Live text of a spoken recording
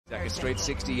straight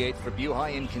 68 for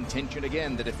Buhai. In contention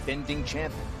again, the defending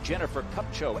champ Jennifer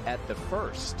Kupcho at the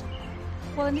first.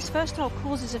 Well, in this first hole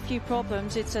causes a few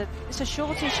problems. It's a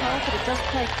shortish hole, but it does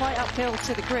play quite uphill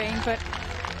to the green, but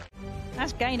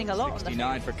that's gaining a lot.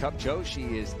 69 for Kupcho. She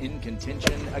is in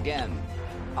contention again.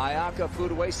 Ayaka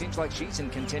Fudaway seems like she's in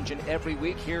contention every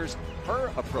week. Here's her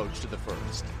approach to the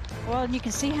first. Well, and you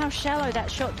can see how shallow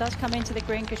that shot does come into the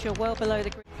green because you're well below the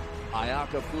green.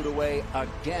 Ayaka Fudaway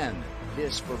again.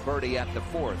 This for birdie at the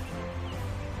fourth.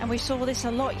 And we saw this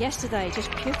a lot yesterday, just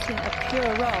putting a pure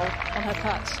roll on her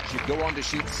putts. She'd go on to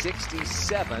shoot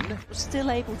 67.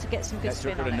 Still able to get some good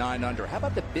spin on it. That took her to 9 under. How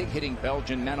about the big-hitting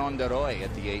Belgian Manon de Roy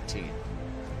at the 18?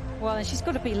 Well, and she's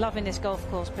got to be loving this golf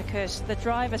course because the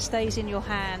driver stays in your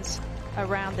hands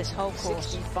around this whole course.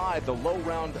 65, the low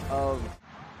round of...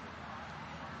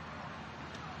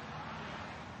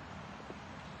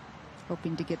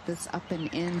 Hoping to get this up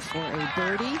and in for a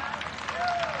birdie.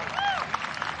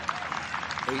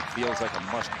 8 feels like a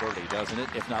must birdie, doesn't it?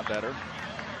 If not better.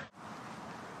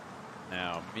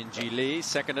 Now, Minjee Lee,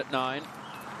 second at 9.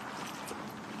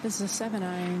 This is a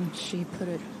 7-iron. She put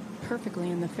it perfectly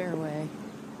in the fairway.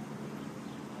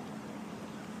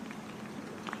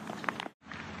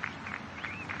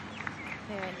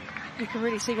 Yeah, you can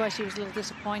really see why she was a little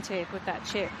disappointed with that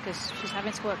chip because she's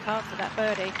having to work hard for that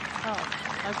birdie.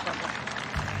 Oh, no problem.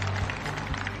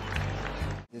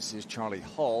 This is Charlie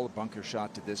Hull, bunker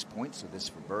shot to this point, so this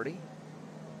for birdie.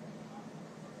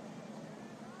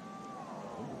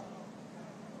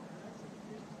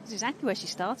 This is exactly where she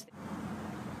started.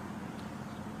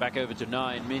 Back over to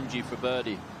 9, Minjee for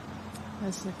birdie.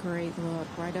 That's a great look,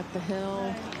 right up the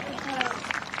hill.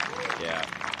 Yeah.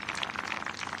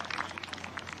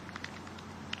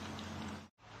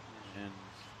 And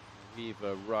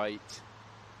Weaver right.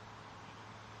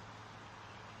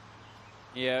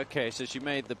 Yeah, okay, so she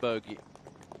made the bogey.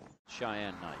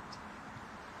 Cheyenne Knight.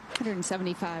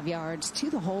 175 yards to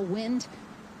the hole. Wind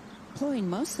blowing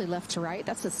mostly left to right.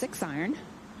 That's a 6-iron.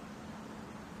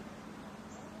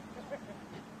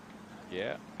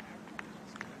 Yeah.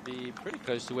 Be pretty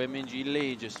close to where Minjee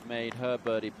Lee just made her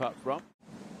birdie putt from.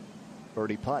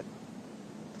 Birdie putt.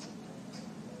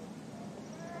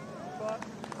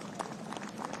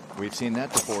 We've seen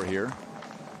that before here.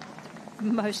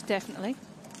 Most definitely.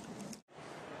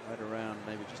 Right around,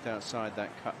 maybe just outside that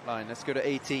cut line. Let's go to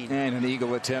 18. And an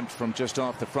eagle attempt from just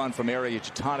off the front from Arya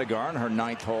Jatanagarn, her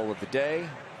 9th hole of the day.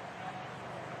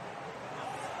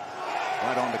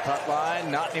 Right on the cut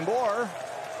line, not anymore.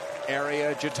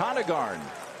 Arya Jatanagarn.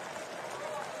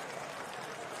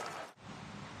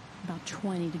 About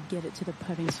 20 to get it to the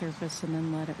putting surface and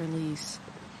then let it release.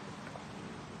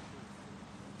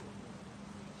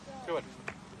 Good.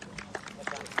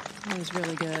 That was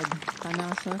really good by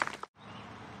Massa.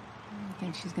 I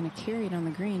think she's going to carry it on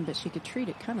the green, but she could treat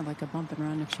it kind of like a bump and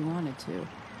run if she wanted to.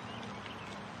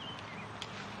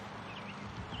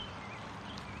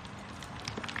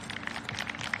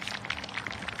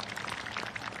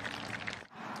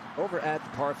 Over at the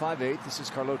par 5/8, this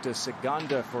is Carlota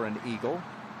Segunda for an eagle.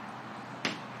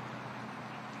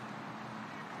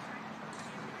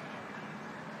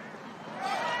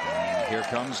 And here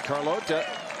comes Carlota.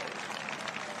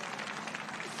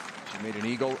 She made an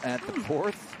eagle at the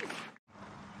 4th.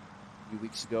 A few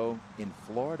weeks ago in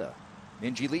Florida.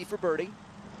 Minjee Lee for birdie.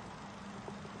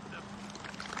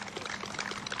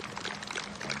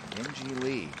 And Minjee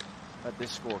Lee at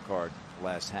this scorecard the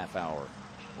last half hour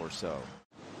or so.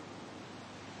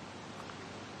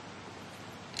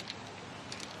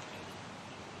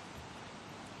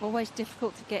 Always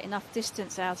difficult to get enough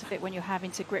distance out of it when you're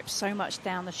having to grip so much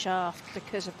down the shaft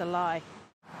because of the lie.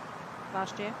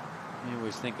 Last year. I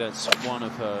always think that's one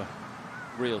of her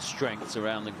real strengths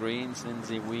around the greens.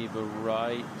 Lindsay Weaver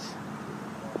right.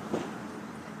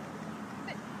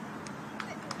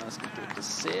 Asking her to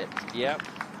sit. Yep.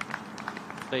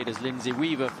 Played as Lindsay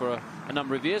Weaver for a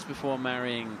number of years before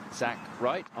marrying Zach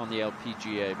Wright on the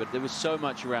LPGA. But there was so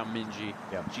much around Minjee.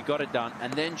 Yep. She got it done.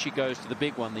 And then she goes to the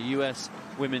big one, the US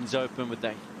Women's Open, with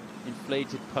that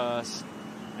inflated purse,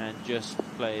 and just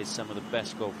plays some of the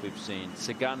best golf we've seen.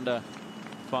 Segunda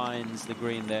finds the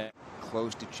green there.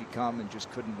 Close did she come and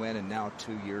just couldn't win, and now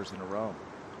 2 years in a row.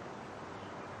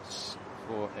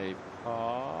 For a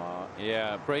par.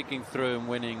 Yeah, breaking through and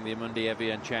winning the Amundi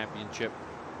Evian Championship,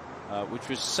 which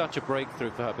was such a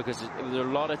breakthrough for her because there was a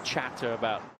lot of chatter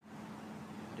about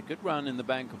a good run in the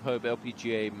Bank of Hope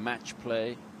LPGA match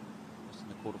play. Just in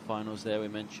the quarterfinals there, we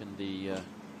mentioned the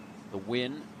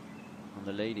win on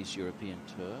the Ladies European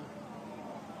Tour.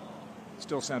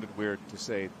 Still sounded weird to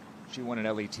say she won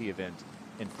an LET event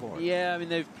in Florida. Yeah, I mean,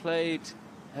 they've played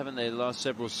haven't they, the last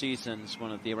several seasons,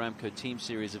 one of the Aramco Team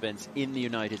Series events in the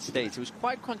United States. It was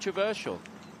quite controversial.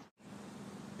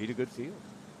 Beat a good field.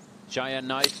 Cheyenne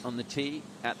Knight on the tee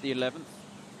at the 11th.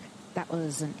 That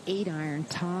was an 8-iron,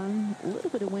 Tom. A little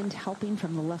bit of wind helping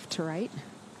from the left to right.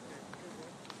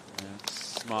 Yeah,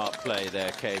 smart play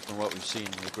there, Kay, from what we've seen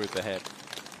in the group ahead.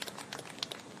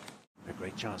 A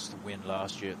great chance to win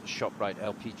last year at the ShopRite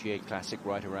LPGA Classic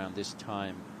right around this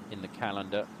time in the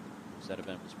calendar. That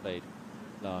event was played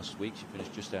last week. She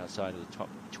finished just outside of the top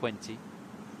 20.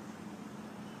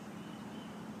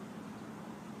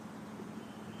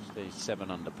 Stays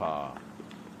 7 under par.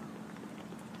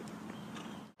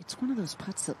 It's one of those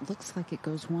putts that looks like it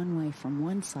goes one way from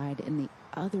one side and the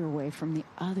other way from the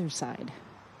other side.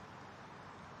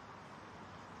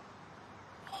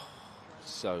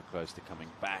 So close to coming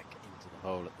back into the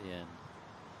hole at the end.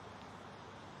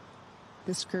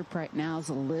 This group right now is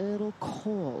a little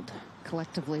cold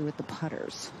collectively with the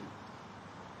putters.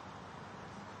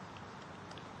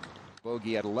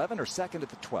 Bogey at 11 or second at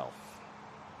the 12th.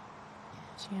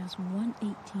 She has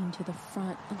 118 to the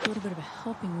front, a little bit of a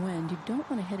helping wind. You don't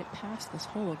want to hit it past this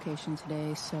hole location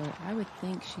today, so I would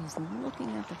think she's looking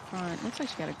at the front. Looks like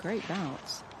she got a great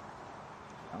bounce.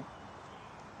 Oh.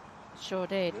 Sure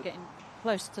did, getting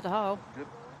close to the hole.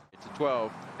 It's a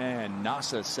 12. And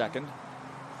NASA second.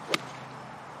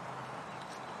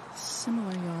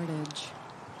 Similar yardage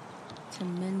to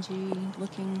Minji,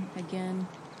 looking again.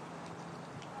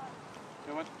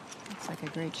 Looks like a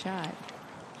great shot.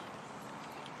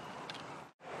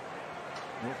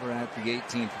 Over at the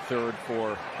 18th third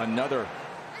for another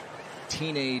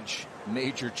teenage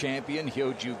major champion.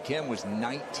 Hyo-Joo Kim was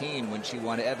 19 when she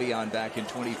won Evian back in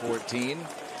 2014.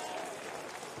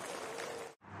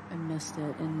 And missed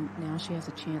it, and now she has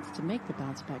a chance to make the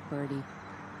bounce back birdie.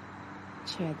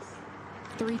 She had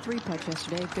 3 3-putts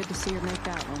yesterday. Good to see her make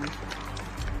that one.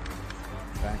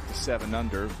 Back to 7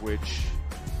 under, which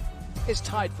is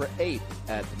tied for 8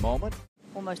 at the moment.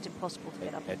 Almost impossible to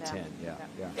get up and At down. 10,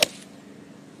 yeah.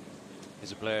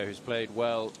 He's a player who's played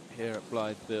well here at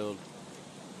Blythefield.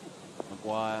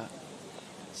 Maguire.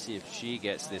 Let's see if she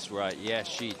gets this right. Yes,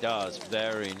 she does.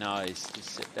 Very nice.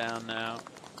 Just sit down now.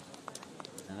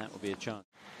 And that will be a chance.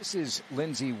 This is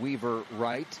Lindsay Weaver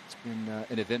Wright. It's been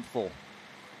an eventful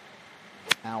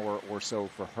hour or so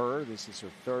for her. This is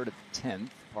her 3rd at the 10th,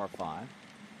 par 5.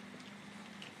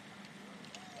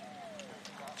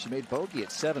 She made bogey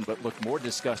at 7, but looked more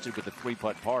disgusted with the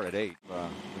 3-putt par at 8. What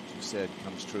you said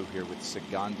comes true here with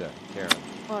Saganda, Karen.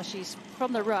 Well, she's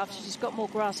from the rough. She's got more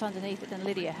grass underneath it than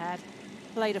Lydia had.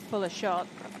 Played a fuller shot,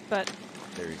 but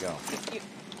there you go.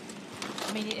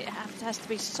 I mean, it has to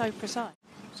be so precise.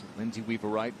 So Lindsay Weaver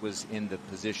Wright was in the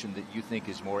position that you think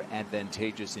is more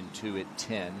advantageous in 2 at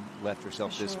 10. Left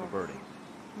herself this for birdie.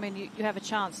 I mean, you have a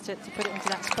chance to put it into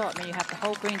that spot. I mean, you have the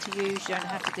whole green to use. You don't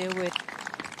have to deal with.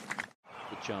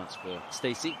 Good chance for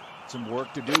Stacey. Some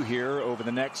work to do here over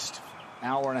the next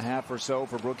hour and a half or so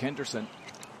for Brooke Henderson.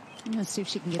 I'm going to see if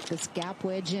she can get this gap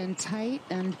wedge in tight,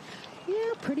 and yeah,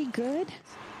 pretty good.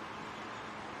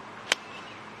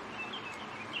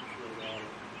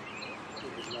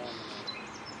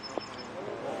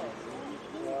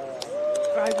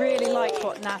 I really like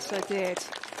what NASA did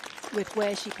with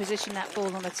where she positioned that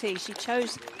ball on the tee. She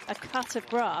chose a cut of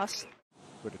grass.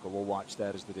 Critical. We'll watch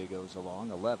that as the day goes along.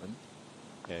 11.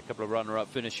 Yeah, a couple of runner-up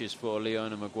finishes for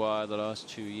Leona Maguire the last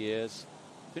 2 years.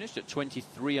 Finished at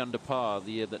 23 under par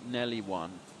the year that Nelly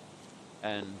won.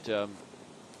 And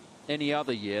any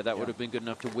other year, that would have been good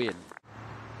enough to win.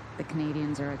 The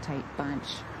Canadians are a tight bunch.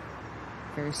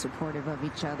 Very supportive of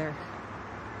each other.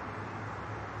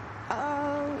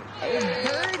 Oh, a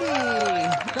birdie!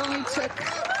 It only took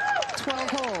 12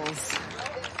 holes.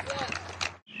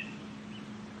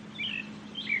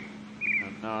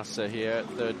 And NASA here at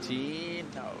 13.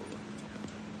 No.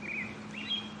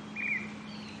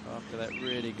 After that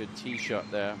really good tee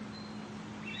shot there.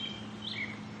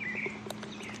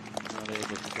 Not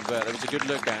able to convert. That was a good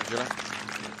look, Angela.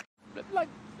 Like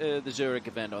the Zurich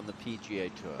event on the PGA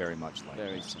Tour. Very much like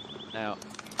Very that. simple. Now,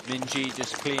 Minji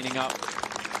just cleaning up.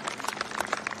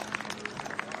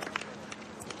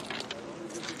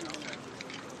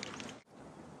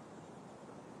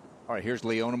 All right, here's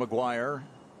Leona Maguire.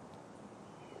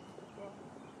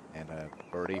 And a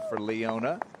birdie for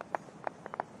Leona.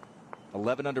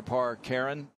 11 under par,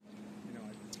 Karen.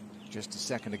 Just a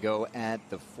second ago at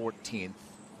the 14th.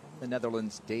 The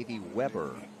Netherlands, Davy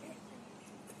Weber.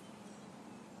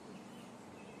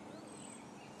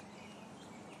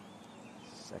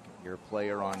 Second-year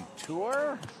player on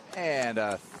tour. And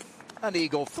an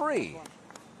eagle 3.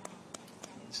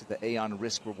 This is the Aon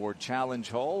Risk Reward Challenge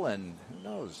hole, and who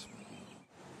knows?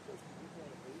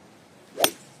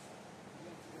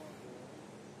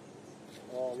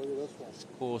 This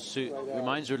course suit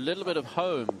reminds her a little bit of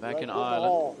home back in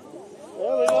Ireland.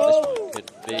 Oh, this one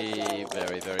could be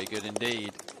very, very good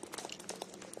indeed.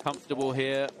 Comfortable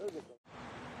here.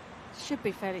 Should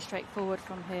be fairly straightforward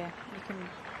from here. You can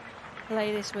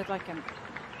play this with like a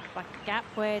gap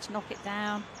wedge, knock it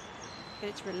down, get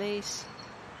its release.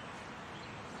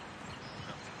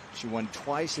 She won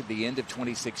twice at the end of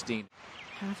 2016.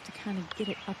 Have to kind of get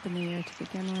it up in the air to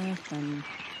begin with, and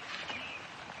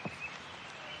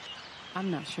I'm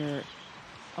not sure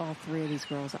all three of these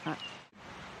girls are.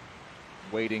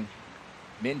 Waiting.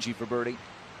 Minjee for birdie.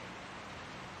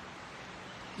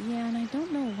 Yeah, and I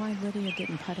don't know why Lydia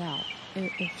didn't putt out. I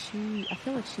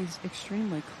feel like she's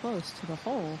extremely close to the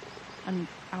hole.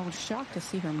 I was shocked to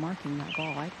see her marking that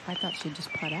ball. I thought she'd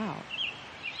just putt out.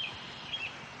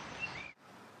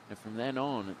 And from then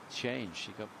on, it changed.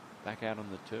 She got back out on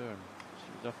the tour and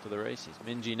she was off to the races.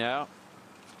 Minjee now.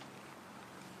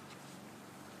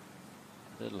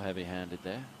 A little heavy-handed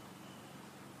there.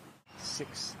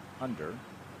 6 under,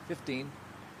 15.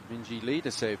 Minjee Lee to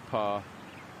save par.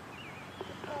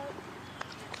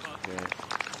 Okay.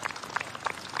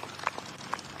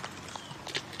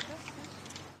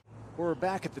 We're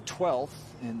back at the 12th,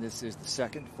 and this is the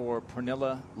second for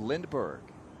Pernilla Lindberg.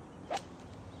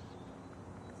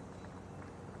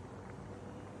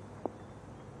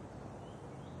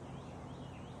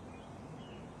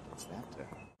 What's that?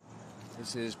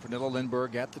 This is Pernilla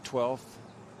Lindberg at the 12th.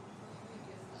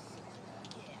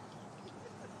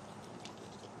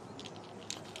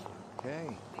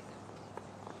 Okay.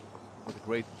 With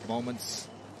great moments.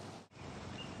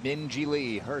 Minjee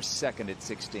Lee, her second at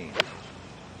 16.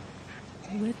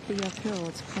 With the uphill,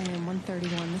 it's playing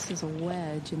 131. This is a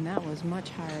wedge, and that was much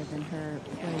higher than her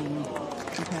playing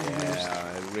competitors.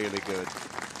 Yeah, really good.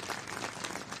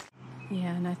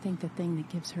 Yeah, and I think the thing that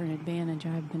gives her an advantage,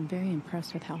 I've been very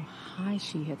impressed with how high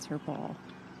she hits her ball.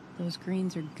 Those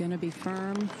greens are going to be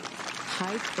firm.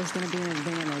 Height is going to be an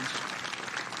advantage.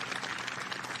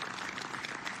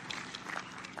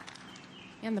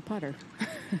 And the putter.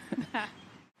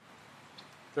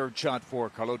 Third shot for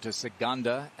Carlota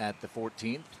Ciganda at the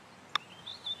 14th.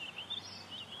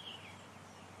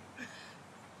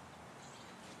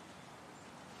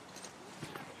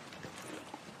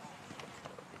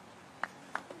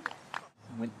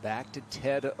 Went back to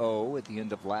Ted O at the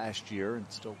end of last year and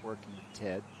still working with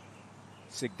Ted.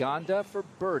 Ciganda for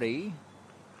birdie.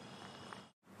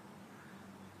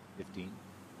 15.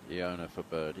 Iona for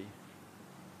birdie.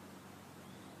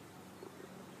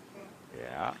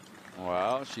 Yeah.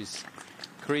 Well, she's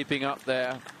creeping up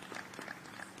there.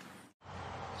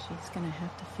 She's going to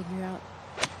have to figure out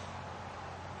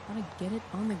how to get it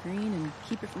on the green and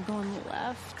keep it from going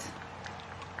left.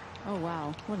 Oh,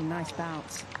 wow. What a nice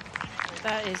bounce.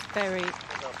 That is very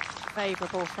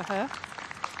favorable for her.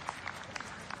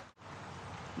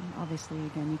 And obviously,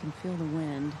 again, you can feel the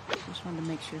wind. Just wanted to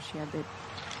make sure she had the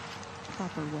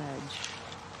proper wedge.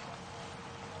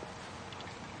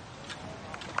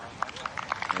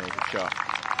 Good shot.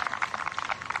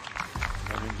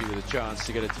 Minjee with a chance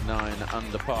to get it to 9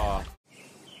 under par.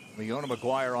 Leona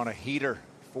Maguire on a heater.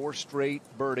 4 straight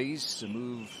birdies to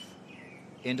move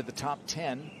into the top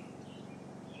 10.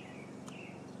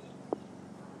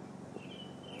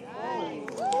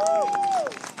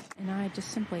 And I just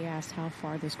simply asked how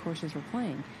far those courses were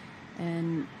playing.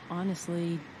 And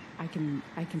honestly, I can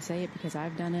say it because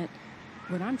I've done it.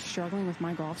 When I'm struggling with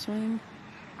my golf swing,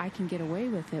 I can get away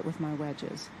with it with my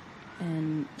wedges.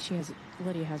 And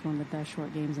Lydia has one of the best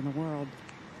short games in the world.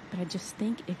 But I just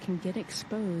think it can get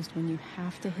exposed when you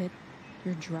have to hit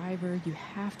your driver, you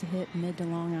have to hit mid to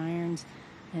long irons.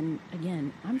 And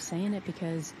again, I'm saying it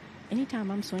because anytime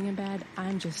I'm swinging bad,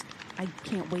 I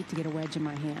can't wait to get a wedge in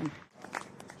my hand.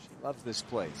 She loves this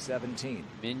play. 17.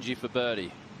 Minjee for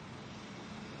birdie.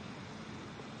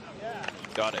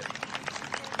 Got it.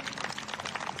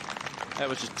 That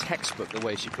was just textbook the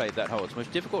way she played that hole. It's the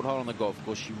most difficult hole on the golf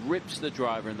course. She rips the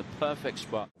driver in the perfect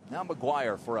spot. Now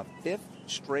Maguire for a 5th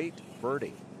straight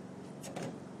birdie.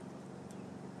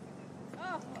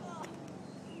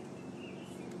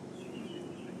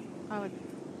 I would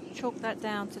chalk that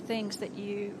down to things that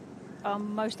you are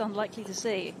most unlikely to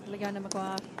see. Leona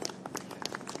Maguire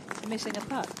missing a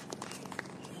putt.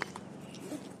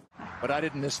 But I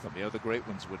didn't miss them. You know, the great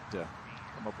ones would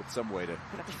come up with some way to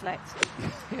Deflect.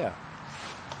 yeah.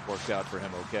 Worked out for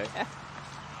him, okay?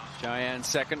 Cheyenne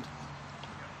second.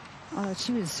 Oh,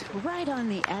 she was right on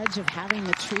the edge of having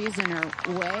the trees in her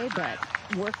way, but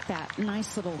worked that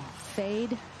nice little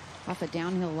fade off a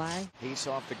downhill lie. Pace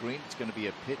off the green. It's going to be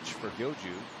a pitch for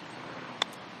Gyoju.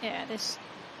 Yeah, this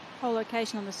whole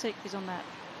location on the 6th is on that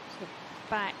sort of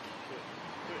back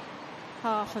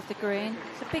half of the green.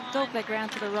 It's a big dogleg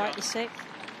round to the right, the 6th.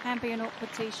 Can be an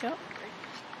awkward tee shot.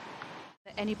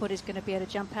 Anybody's going to be able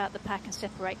to jump out the pack and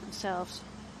separate themselves.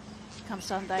 Come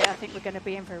Sunday, I think we're going to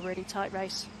be in for a really tight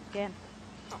race again.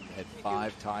 Had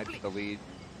 5 tied for the lead.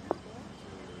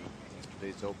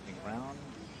 Yesterday's opening round.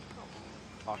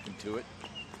 Talking to it.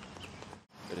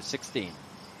 Go to 16.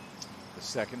 The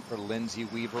second for Lindsay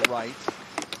Weaver Wright.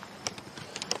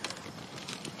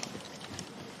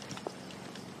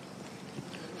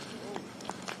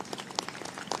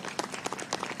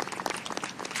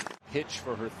 Pitch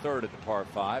for her third at the par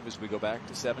 5 as we go back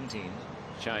to 17.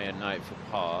 Cheyenne Knight for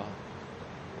par.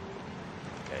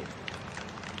 Okay.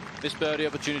 Missed birdie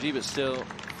opportunity, but still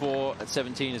 4 at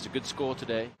 17 is a good score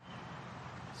today.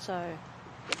 So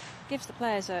gives the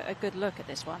players a good look at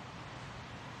this one.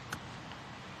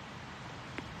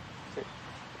 It's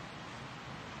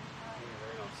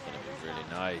going to be really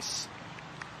nice.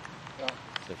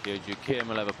 So Hyo-Joo Kim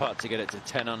will have a putt to get it to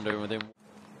 10 under within.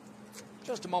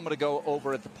 Just a moment ago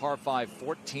over at the par 5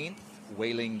 14th,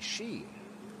 Wei-Ling Shi.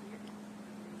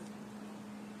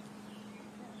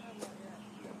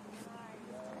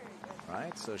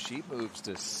 Right, so she moves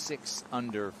to 6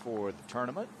 under for the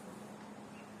tournament.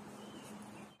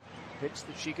 Pitch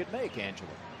that she could make, Angela.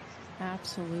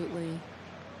 Absolutely.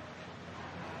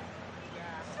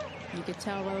 You could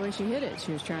tell by the way she hit it.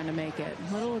 She was trying to make it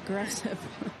a little aggressive.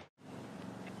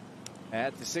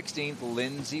 At the 16th,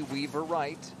 Lindsay Weaver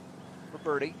Wright for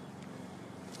birdie.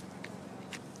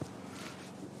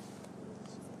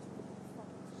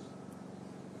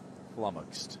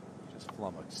 Flummoxed, just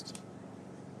flummoxed.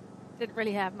 Didn't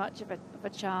really have much of a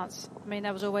chance. I mean,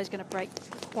 that was always going to break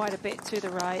quite a bit to the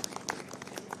right.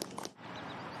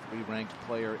 3-ranked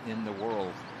player in the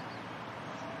world.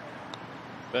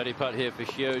 Birdie putt here for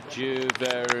Hyo-Joo.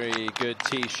 Very good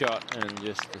tee shot and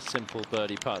just a simple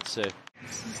birdie putt. So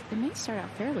They may start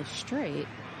out fairly straight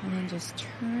and then just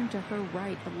turn to her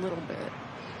right a little bit.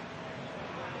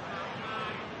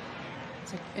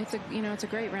 It's a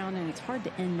great round, and it's hard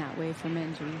to end that way for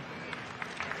Minjee.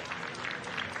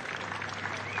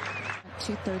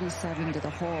 237 to the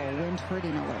hole, wind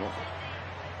hurting a little.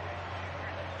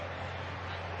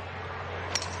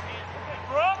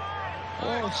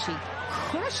 Oh, she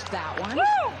crushed that one.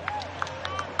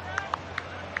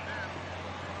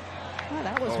 Well,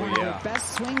 that was one of her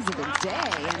best swings of the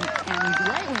day, and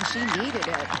right when she needed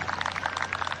it.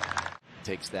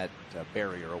 Takes that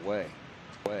barrier away.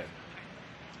 All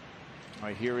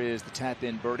right, here is the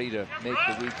tap-in birdie to make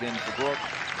the weekend for Brooke.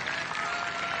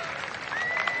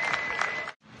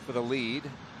 For the lead. I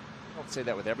don't say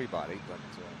that with everybody, but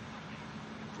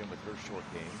Jim with her short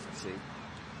game. Let's see.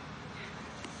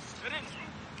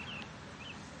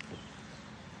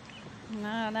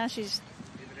 No, now she's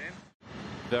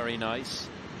very nice.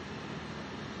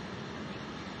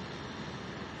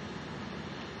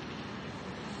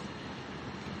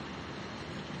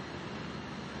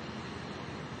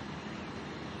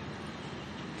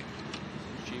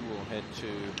 She will head to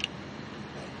the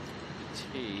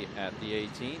tee at the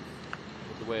 18th.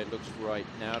 With the way it looks right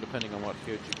now, depending on what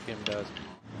Hyo-Joo Kim does.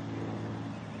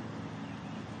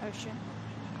 Ocean.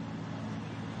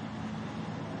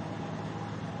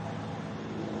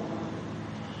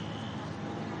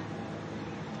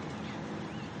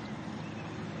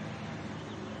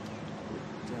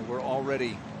 We're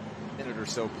already a minute or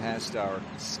so past our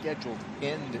scheduled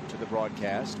end to the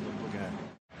broadcast. We're going to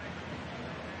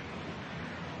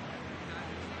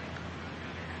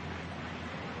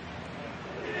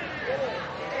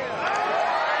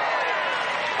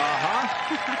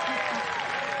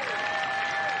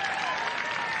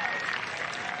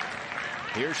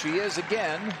Here she is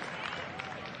again.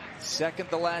 Second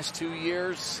the last 2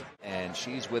 years, and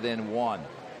she's within 1.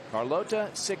 Carlota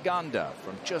Ciganda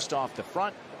from just off the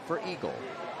front for eagle.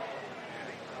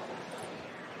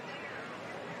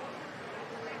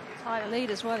 Higher lead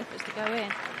as well if it's to go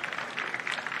in.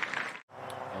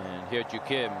 And Hyo-Joo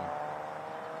Kim.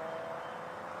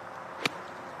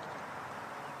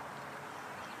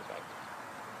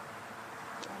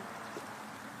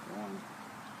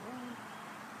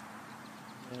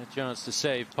 And a chance to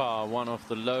save par, 1 off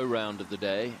the low round of the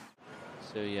day.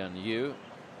 So-Yeon Ryu.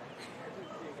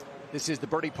 This is the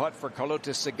birdie putt for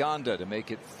Carlota Ciganda to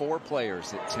make it 4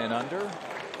 players at 10 under.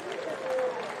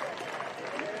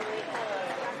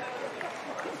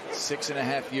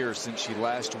 6.5 years since she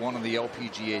last won on the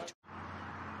LPGA Tour.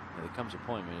 There comes a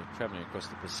point when you're traveling across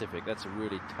the Pacific. That's a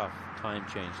really tough time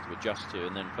change to adjust to,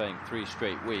 and then playing 3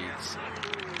 straight weeks.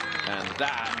 And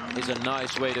that is a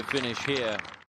nice way to finish here.